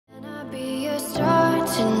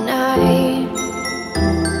tonight.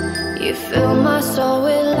 You fill my soul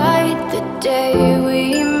with light the day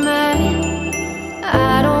we met.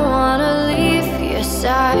 I don't wanna leave your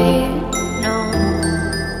side, no.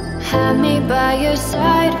 Have me by your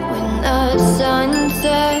side when the sun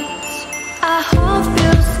sets. I hope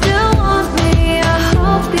you still want me, I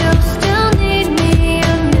hope you still need me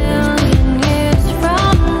a million years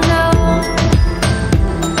from now.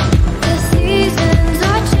 The seasons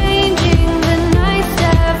are changing, the nights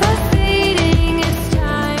ever fading. It's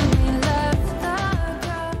time we left the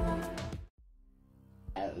ground.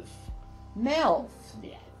 Melff?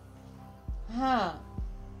 Yeah. Huh.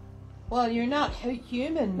 Well, you're not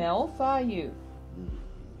human, Melff, are you?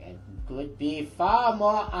 It would be far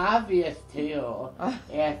more obvious to you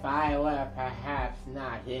if I were perhaps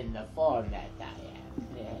not in the form that I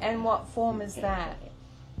am. And what form is that?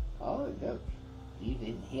 Oh, look,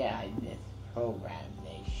 even here in this program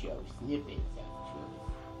they show snippets of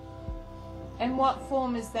truth. And what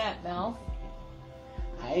form is that, Melff?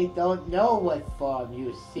 I don't know what form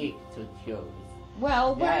you seek to choose.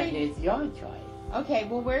 Well, That is your choice. okay,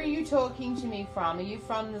 well, where are you talking to me from? Are you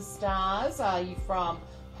from the stars? Are you from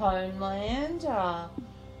homeland? I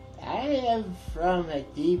am from a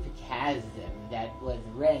deep chasm that was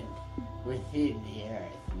rent within the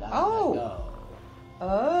earth long ago.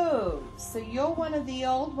 Oh, so you're one of the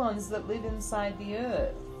old ones that live inside the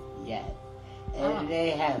earth. Yes, and they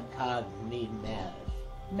have called me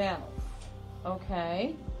Melff. Melff.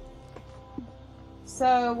 Okay.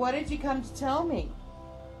 So, what did you come to tell me?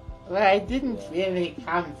 Well, I didn't really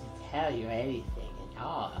come to tell you anything at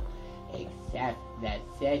all, except that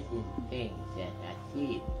certain things that are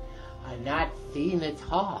seen are not seen at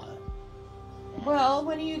all. Well,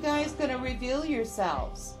 when are you guys going to reveal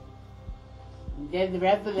yourselves? The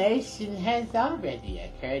revelation has already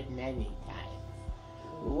occurred many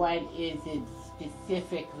times. What is it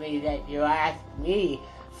specifically that you ask me?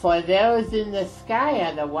 For those in the sky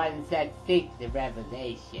are the ones that think the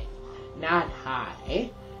revelation, not I.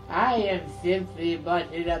 I am simply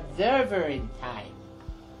but an observer in time.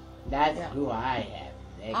 That's who I am.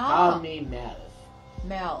 They call me Melff.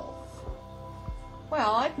 Melff.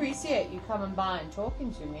 Well, I appreciate you coming by and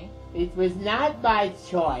talking to me. It was not by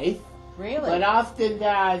choice, Really? but often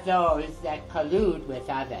there are those that collude with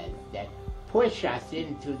others, that push us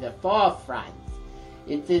into the forefront.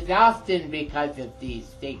 It is often because of these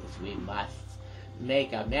things we must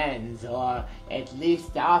make amends, or at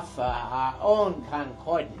least offer our own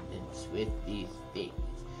concordance with these things,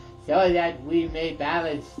 so that we may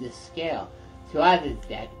balance the scale to others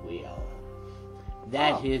that we owe.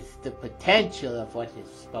 That is the potential of what is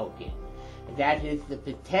spoken. That is the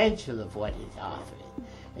potential of what is offered.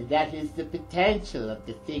 And that is the potential of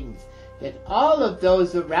the things that all of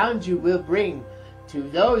those around you will bring to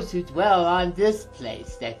those who dwell on this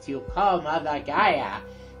place that you call Mother Gaia,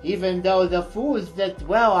 even though the fools that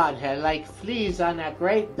dwell on her like fleas on a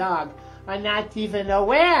great dog are not even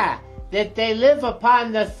aware that they live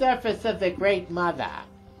upon the surface of the Great Mother.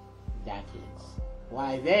 That is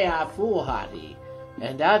why they are foolhardy,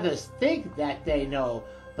 and others think that they know,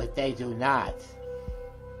 but they do not.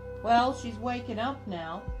 Well, she's waking up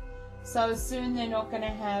now, so soon they're not going to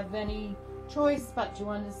have any choice but to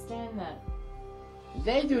understand that.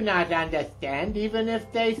 They do not understand, even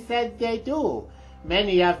if they said they do.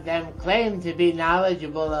 Many of them claim to be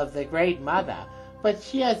knowledgeable of the Great Mother, but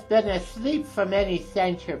she has been asleep for many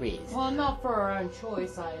centuries. Well, not for her own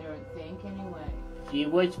choice, I don't think, anyway. She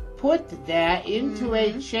was put there into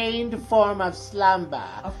a chained form of slumber,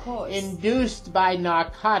 Of course. induced by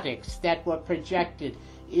narcotics that were projected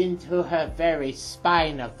into her very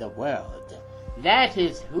spine of the world. That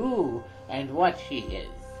is who and what she is.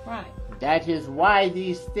 Right. That is why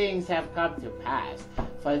these things have come to pass,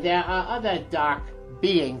 for there are other dark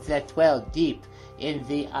beings that dwell deep in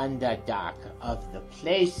the underdark of the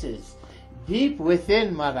places, deep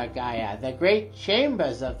within Mother Gaia, the great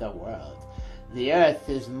chambers of the world. The earth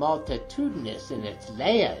is multitudinous in its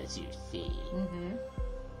layers, you see.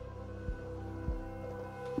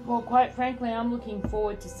 Well, quite frankly, I'm looking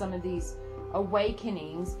forward to some of these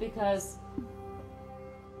awakenings because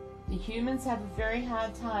the humans have a very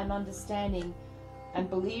hard time understanding and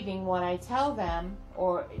believing what I tell them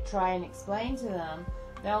or try and explain to them.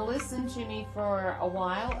 They'll listen to me for a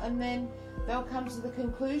while and then they'll come to the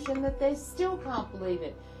conclusion that they still can't believe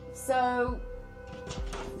it. So,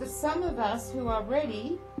 for some of us who are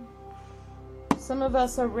ready,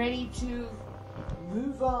 to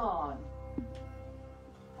move on.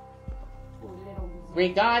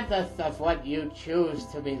 Regardless of what you choose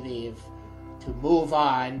to believe, to move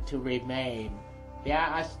on, to remain, there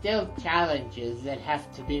are still challenges that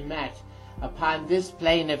have to be met upon this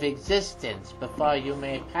plane of existence before you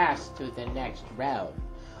may pass to the next realm,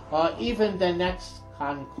 or even the next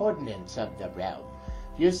concordance of the realm.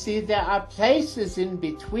 You see, there are places in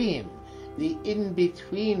between, the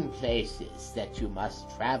in-between places that you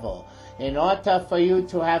must travel in order for you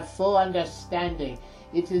to have full understanding.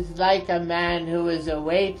 It is like a man who is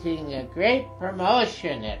awaiting a great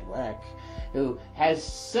promotion at work, who has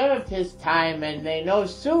served his time and they know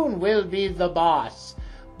soon will be the boss.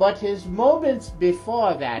 But his moments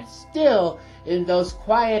before that, still in those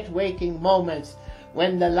quiet waking moments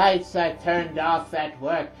when the lights are turned off at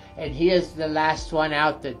work and he is the last one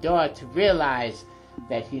out the door to realize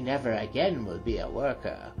that he never again will be a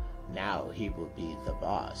worker. Now he will be the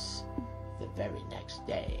boss the very next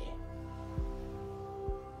day.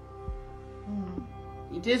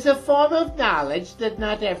 It is a form of knowledge that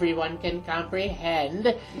not everyone can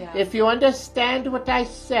comprehend. Yeah. If you understand what I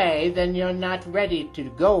say, then you're not ready to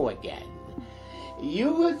go again.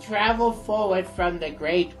 You will travel forward from the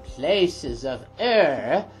great places of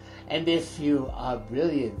and if you are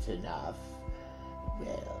brilliant enough,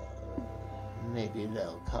 well, maybe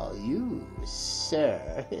they'll call you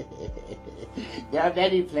Sir. There are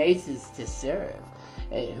many places to serve.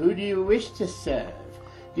 Who do you wish to serve?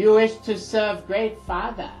 Do you wish to serve Great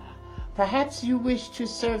Father? Perhaps you wish to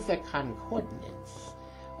serve the Concordance,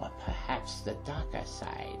 or perhaps the darker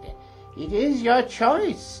side. It is your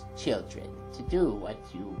choice, children, to do what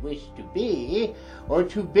you wish to be, or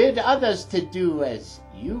to bid others to do as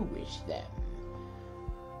you wish them.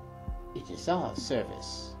 It is all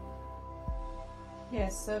service.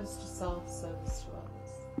 Yes, service to self, service to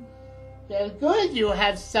others. Well, good, you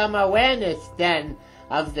have some awareness, then,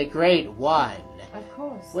 of the Great One. Of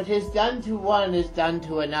course. What is done to one is done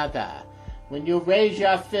to another. When you raise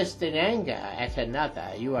your fist in anger at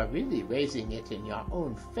another, you are really raising it in your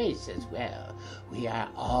own face as well. We are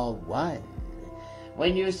all one.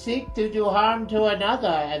 When you seek to do harm to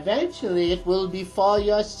another, eventually it will befall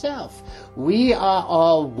yourself. We are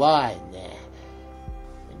all one.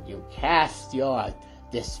 When you cast your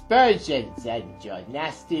dispersions and your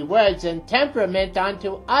nasty words and temperament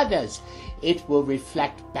onto others, it will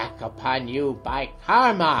reflect back upon you by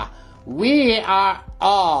karma. We are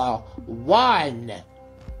all one.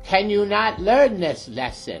 Can you not learn this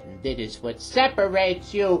lesson? That is what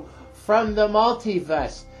separates you from the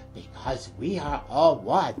multiverse, because we are all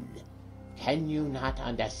one. Can you not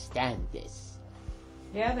understand this?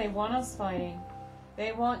 Yeah, they want us fighting.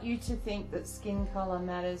 They want you to think that skin color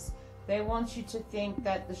matters. They want you to think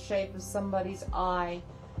that the shape of somebody's eye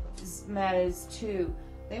matters too.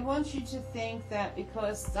 They want you to think that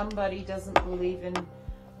because somebody doesn't believe in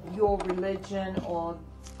your religion or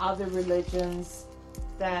other religions,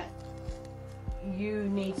 that you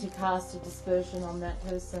need to cast a dispersion on that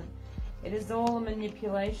person. It is all a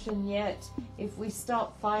manipulation, yet if we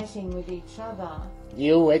stop fighting with each other,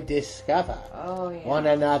 you would discover one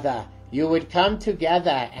another. You would come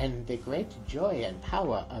together, and the great joy and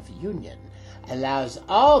power of union allows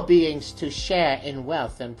all beings to share in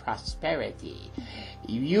wealth and prosperity.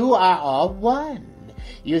 You are all one.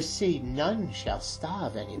 You see, none shall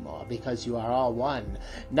starve anymore because you are all one.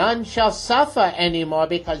 None shall suffer anymore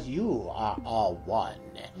because you are all one.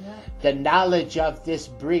 Yeah. The knowledge of this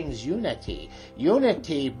brings unity.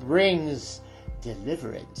 Unity brings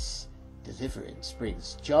deliverance. Deliverance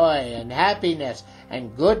brings joy and happiness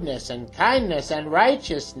and goodness and kindness and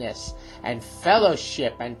righteousness and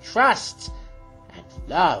fellowship and trust and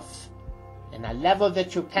love in a level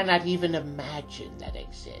that you cannot even imagine that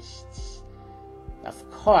exists. Of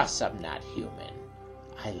course I'm not human.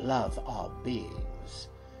 I love all beings.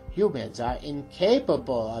 Humans are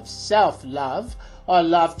incapable of self-love or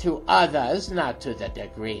love to others, not to the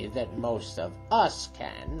degree that most of us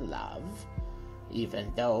can love.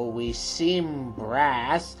 Even though we seem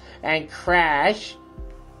brass and crash,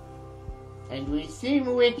 and we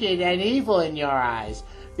seem wicked and evil in your eyes,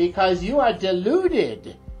 because you are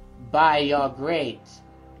deluded by your great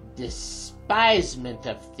despisement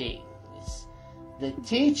of things. The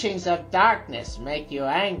teachings of darkness make you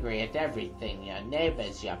angry at everything, your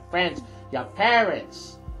neighbors, your friends, your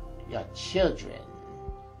parents, your children,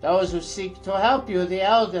 those who seek to help you, the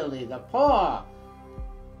elderly, the poor.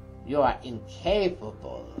 You are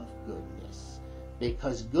incapable of goodness,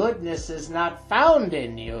 because goodness is not found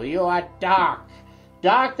in you. You are dark,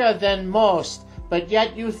 darker than most, but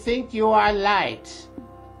yet you think you are light.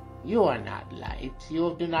 You are not light.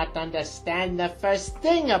 You do not understand the first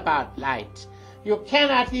thing about light. You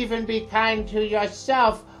cannot even be kind to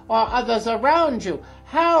yourself or others around you.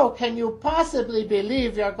 How can you possibly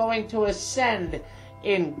believe you're going to ascend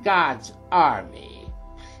in God's army?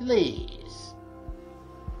 Please.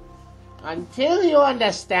 Until you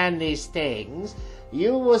understand these things,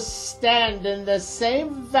 you will stand in the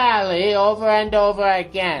same valley over and over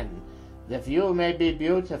again. The view may be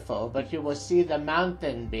beautiful, but you will see the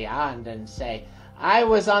mountain beyond and say, I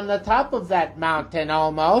was on the top of that mountain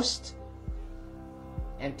almost.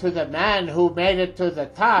 And to the man who made it to the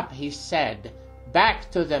top, he said,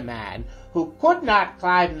 back to the man who could not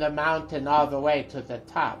climb the mountain all the way to the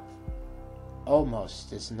top,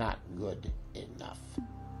 almost is not good enough.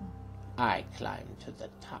 I climbed to the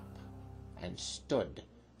top and stood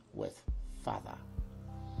with Father.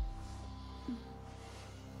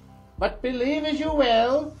 But believe as you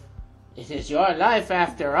will, it is your life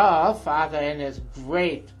after all. Father in his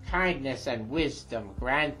great kindness and wisdom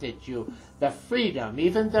granted you the freedom,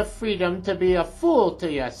 even the freedom to be a fool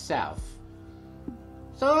to yourself.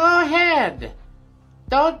 So go ahead.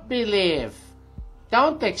 Don't believe.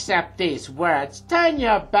 Don't accept these words. Turn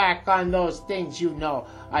your back on those things you know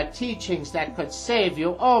are teachings that could save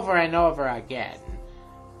you over and over again.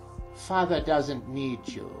 Father doesn't need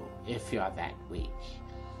you if you're that weak.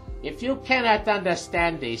 If you cannot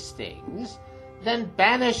understand these things, then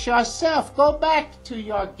banish yourself. Go back to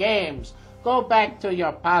your games. Go back to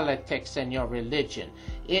your politics and your religion.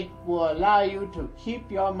 It will allow you to keep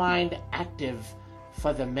your mind active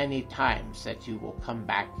for the many times that you will come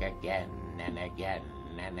back again and again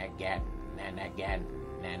and again and again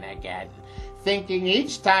and again, thinking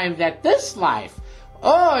each time that this life,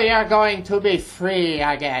 oh, you're going to be free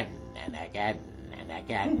again and again and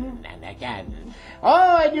again and again.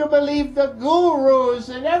 Oh, and you believe the gurus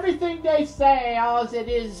and everything they say, all it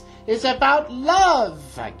is about love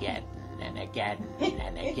again and again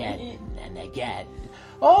and again and again.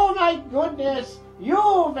 Oh, my goodness,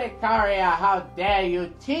 you, Victoria, how dare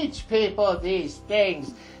you teach people these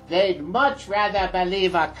things? They'd much rather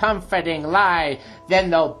believe a comforting lie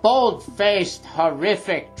than the bold-faced,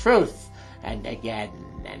 horrific truth. And again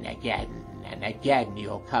and again and again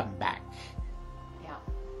you'll come back. Yeah.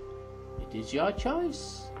 It is your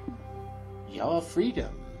choice, your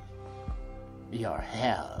freedom, your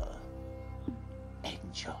hell.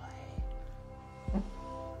 Enjoy.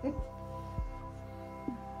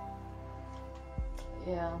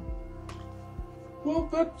 Yeah. Well,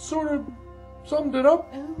 that sort of summed it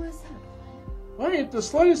up. Who was that? I ain't the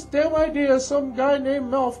slightest damn idea of some guy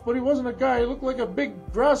named Melff, but he wasn't a guy. He looked like a big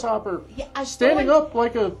grasshopper. Yeah, I standing thought up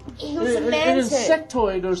like a he was a an mantid.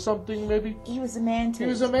 insectoid or something, maybe. He was a mantid. He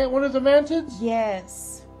was one of the mantids?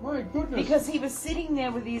 Yes. My goodness. Because he was sitting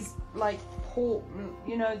there with his, like, paw,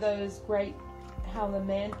 you know, those great, how the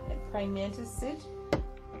praying mantis sit?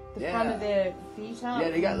 The front of their feet up. Yeah,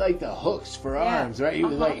 they got like the hooks for arms, right? He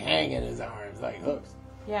was like hanging his arms like hooks.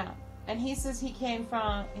 Yeah. And he says he came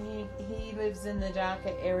from, he lives in the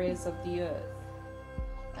darker areas of the earth.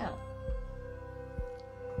 Well.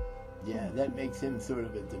 Yeah, that makes him sort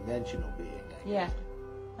of a dimensional being, I guess. Yeah.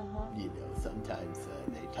 You know, sometimes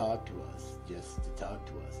they talk to us just to talk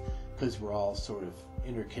to us because we're all sort of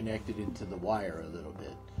interconnected into the wire a little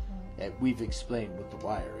bit. And we've explained what the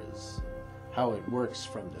wire is, how it works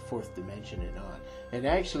from the fourth dimension and on. And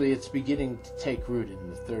actually, it's beginning to take root in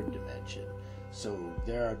the third dimension. So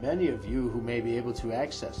there are many of you who may be able to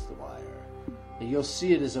access the wire. And you'll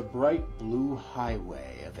see it as a bright blue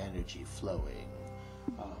highway of energy flowing.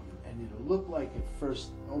 And it'll look like at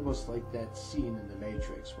first almost like that scene in The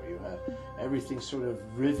Matrix where you have everything sort of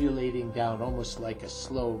rivulating down almost like a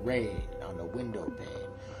slow rain on a window pane.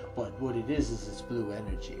 But what it is it's blue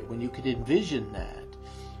energy. When you could envision that,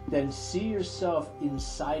 then see yourself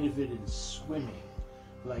inside of it and swimming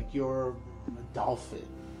like you're a dolphin.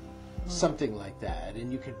 Something like that,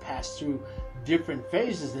 and you can pass through different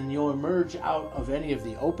phases and you'll emerge out of any of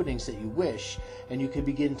the openings that you wish, and you can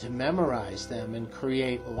begin to memorize them and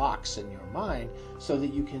create locks in your mind so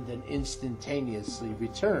that you can then instantaneously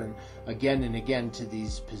return again and again to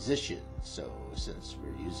these positions. So since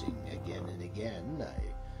we're using again and again,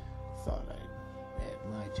 I thought I'd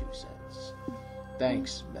add my 2 cents.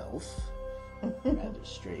 Thanks, Melff. Rather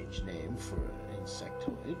strange name for an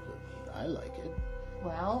insectoid, but I like it.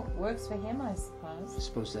 Well, works for him, I suppose. I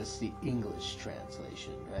suppose that's the English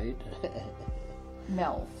translation, right?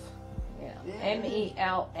 Melff. Yeah.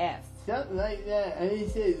 M-E-L-F. Something like that. I didn't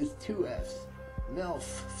say it was 2 F's.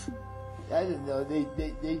 Melff. I don't know.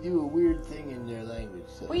 They do a weird thing in their language.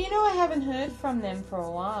 So. Well, you know, I haven't heard from them for a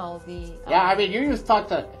while. Yeah, I mean, you just talk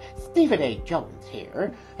to Stephen A. Jones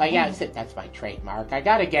here. Yeah, I said that's my trademark. I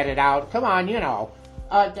gotta get it out. Come on, you know.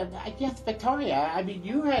 I guess, Victoria, I mean,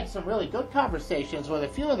 you had some really good conversations with a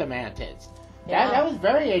few of the mantids. Yeah. That was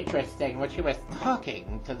very interesting when she was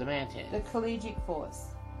talking to the mantids. The collegiate force.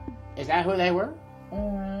 Is that who they were?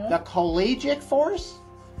 Mm-hmm. The collegiate force?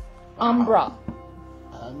 Umbra.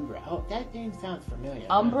 Umbra. Oh, that name sounds familiar.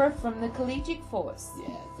 Umbra from the Collegiate Force.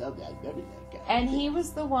 Yeah, so that's very that guy. And he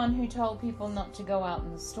was the one who told people not to go out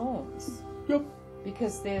in the storms. Yep.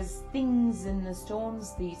 Because there's things in the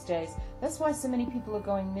storms these days. That's why so many people are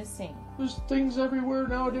going missing. There's things everywhere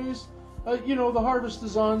nowadays. You know, the harvest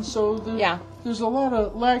is on, so there's a lot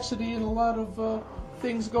of laxity and a lot of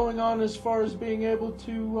things going on as far as being able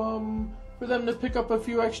to, for them to pick up a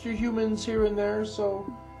few extra humans here and there. So,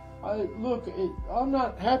 I'm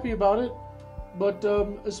not happy about it, but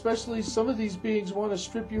especially some of these beings want to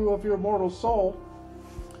strip you of your mortal soul.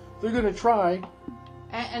 They're going to try.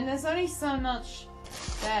 And there's only so much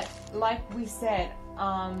that, like we said,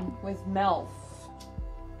 with Melff,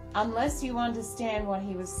 unless you understand what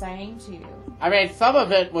he was saying to you. I mean, some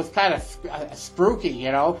of it was kind of spooky,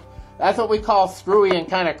 you know. That's what we call screwy and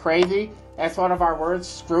kind of crazy. That's one of our words,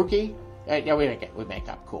 scrooky. Yeah, we make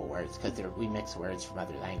up cool words because we mix words from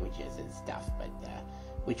other languages and stuff, but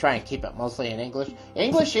we try and keep it mostly in English.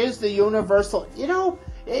 English is the universal, you know,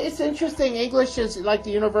 it's interesting. English is like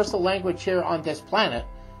the universal language here on this planet,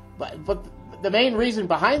 but the main reason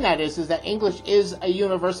behind that is that English is a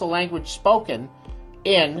universal language spoken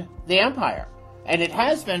in the Empire, and it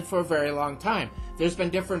has been for a very long time. There's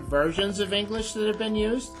been different versions of English that have been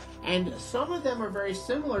used, and some of them are very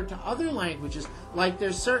similar to other languages. Like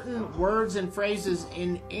there's certain words and phrases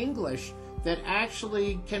in English that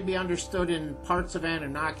actually can be understood in parts of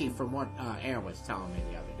Anunnaki, from what Aya was telling me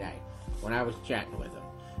the other day when I was chatting with him.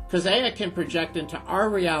 Because Aya can project into our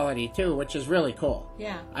reality too, which is really cool.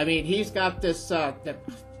 Yeah. I mean, he's got this the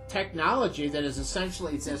technology that is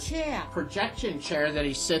essentially this projection chair that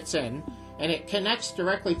he sits in, and it connects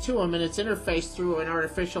directly to him, and it's interfaced through an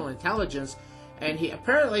artificial intelligence. And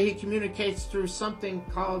he communicates through something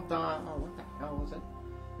called what the hell was it?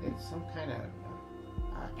 It's some kind of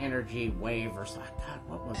energy wave or something. God,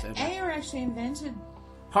 what was it? Aya actually invented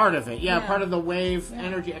part of it. Part of the wave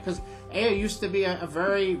energy. Because Aya used to be a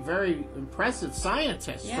very, very impressive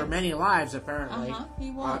scientist for many lives, apparently. He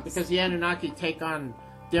was. Because the Anunnaki take on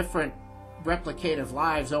different replicative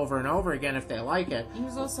lives over and over again if they like it. He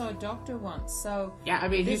was also a doctor once, so yeah, I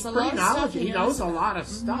mean, he's pretty knowledgeable. He knows a lot of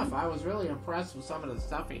stuff. I was really impressed with some of the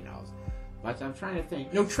stuff he knows. But I'm trying to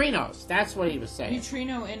think. Neutrinos, that's what he was saying.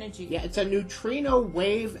 Neutrino energy. Yeah, it's a neutrino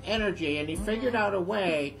wave energy, and he figured out a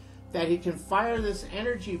way that he can fire this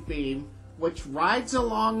energy beam which rides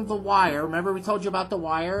along the wire. Remember we told you about the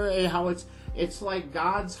wire, how it's like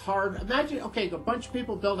God's hard. Imagine, okay, a bunch of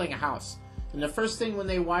people building a house. And the first thing when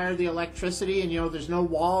they wire the electricity, and you know there's no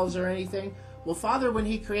walls or anything, well, Father, when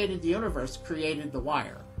he created the universe, created the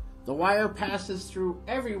wire. The wire passes through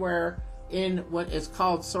everywhere in what is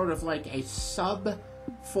called sort of like a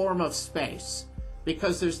sub-form of space,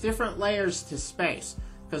 because there's different layers to space.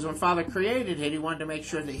 Because when Father created it, he wanted to make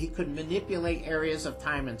sure that he could manipulate areas of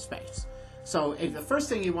time and space. So the first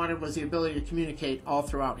thing he wanted was the ability to communicate all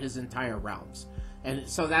throughout his entire realms. And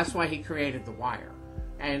so that's why he created the wire.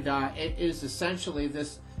 And it is essentially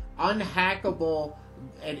this unhackable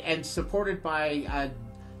and supported by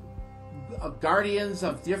guardians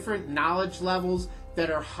of different knowledge levels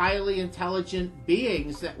that are highly intelligent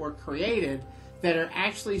beings that were created, that are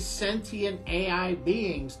actually sentient AI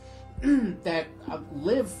beings that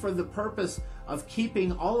live for the purpose of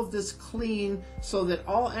keeping all of this clean so that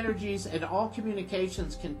all energies and all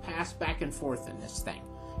communications can pass back and forth in this thing.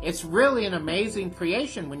 It's really an amazing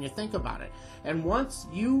creation when you think about it. And once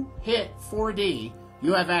you hit 4D,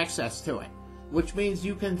 you have access to it, which means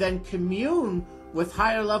you can then commune with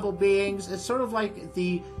higher level beings. It's sort of like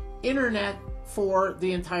the internet for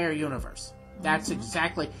the entire universe. That's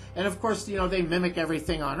exactly, and of course, you know, they mimic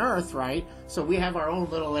everything on Earth, right? So we have our own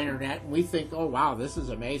little internet, and we think, oh wow, this is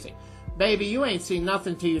amazing. Baby, you ain't seen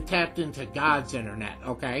nothing till you tapped into God's internet,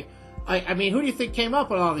 okay? I mean, who do you think came up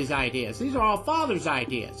with all these ideas? These are all Father's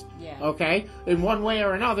ideas, okay? In one way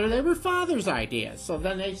or another, they were Father's ideas. So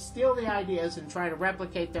then they steal the ideas and try to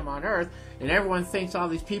replicate them on Earth, and everyone thinks all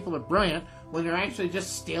these people are brilliant when they're actually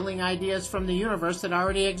just stealing ideas from the universe that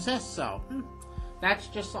already exists. So that's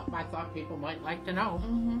just something I thought people might like to know.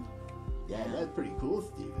 Yeah, that's pretty cool,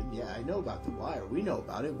 Stephen. Yeah, I know about the wire. We know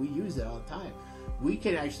about it. We use it all the time. We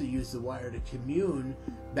can actually use the wire to commune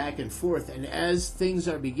back and forth. And as things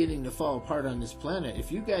are beginning to fall apart on this planet,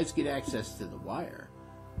 if you guys get access to the wire,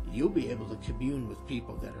 you'll be able to commune with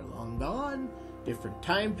people that are long gone, different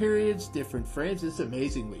time periods, different frames. It's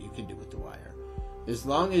amazing what you can do with the wire. As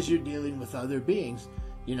long as you're dealing with other beings,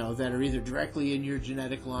 you know, that are either directly in your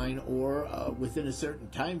genetic line or within a certain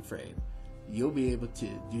time frame, you'll be able to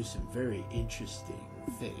do some very interesting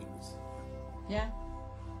things. Yeah.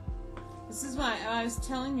 This is why I was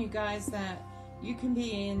telling you guys that you can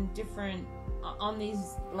be in different, on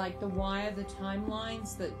these, like the wire, the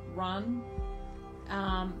timelines that run.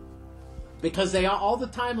 Because all the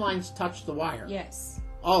timelines touch the wire. Yes.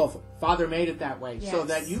 All of them. Father made it that way. Yes. So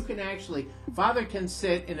that you can actually, Father can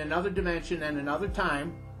sit in another dimension and another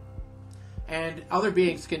time, and other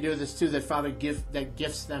beings can do this too, that Father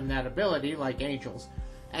gifts them that ability, like angels.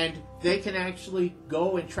 And they can actually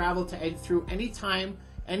go and travel through any time,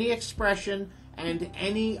 any expression, and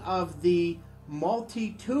any of the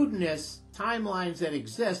multitudinous timelines that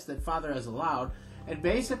exist that Father has allowed. And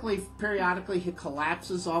basically, periodically, he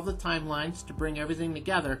collapses all the timelines to bring everything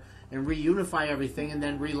together and reunify everything, and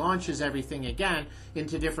then relaunches everything again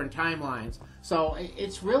into different timelines. So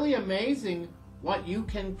it's really amazing what you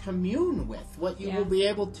can commune with, what you will be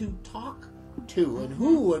able to talk to, and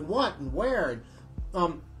who, and what, and where.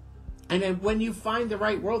 And then when you find the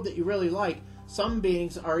right world that you really like, some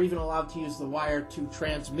beings are even allowed to use the wire to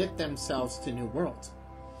transmit themselves to new worlds.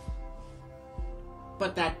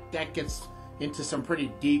 But that gets into some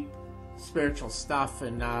pretty deep spiritual stuff,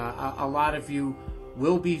 and a lot of you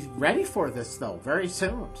will be ready for this, though, very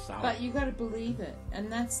soon. So. But you got to believe it, and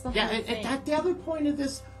that's the whole thing. Yeah, the other point of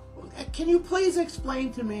this, can you please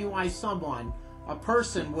explain to me why a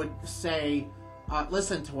person would say,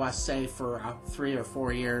 listen to us, say, for 3 or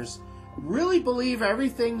 4 years, really believe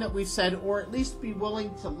everything that we've said, or at least be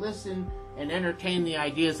willing to listen and entertain the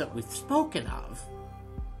ideas that we've spoken of,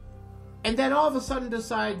 and then all of a sudden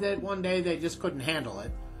decide that one day they just couldn't handle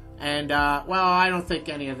it, and, well, I don't think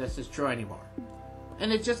any of this is true anymore.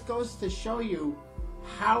 And it just goes to show you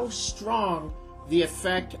how strong the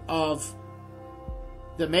effect of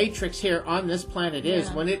the Matrix here on this planet is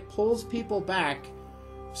when it pulls people back.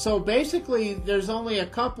 So basically, there's only a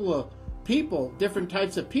couple of people, different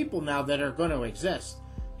types of people now that are going to exist.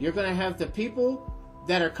 You're going to have the people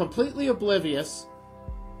that are completely oblivious,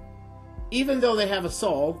 even though they have a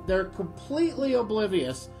soul, they're completely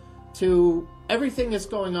oblivious to everything that's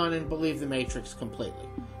going on and believe the Matrix completely.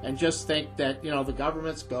 And just think that, the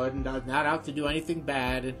government's good and not out to do anything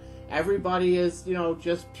bad, and everybody is,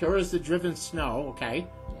 just pure as the driven snow, okay?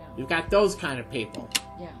 Yeah. You've got those kind of people.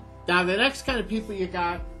 Yeah. Now, the next kind of people you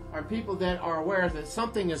got are people that are aware that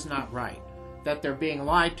something is not right, that they're being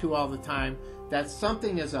lied to all the time, that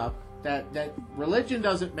something is up, that religion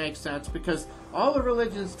doesn't make sense, because all the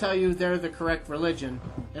religions tell you they're the correct religion,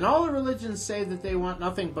 and all the religions say that they want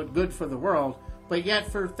nothing but good for the world, but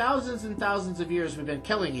yet for thousands and thousands of years we've been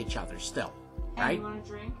killing each other still, right? You want a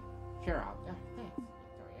drink? Sure, I'll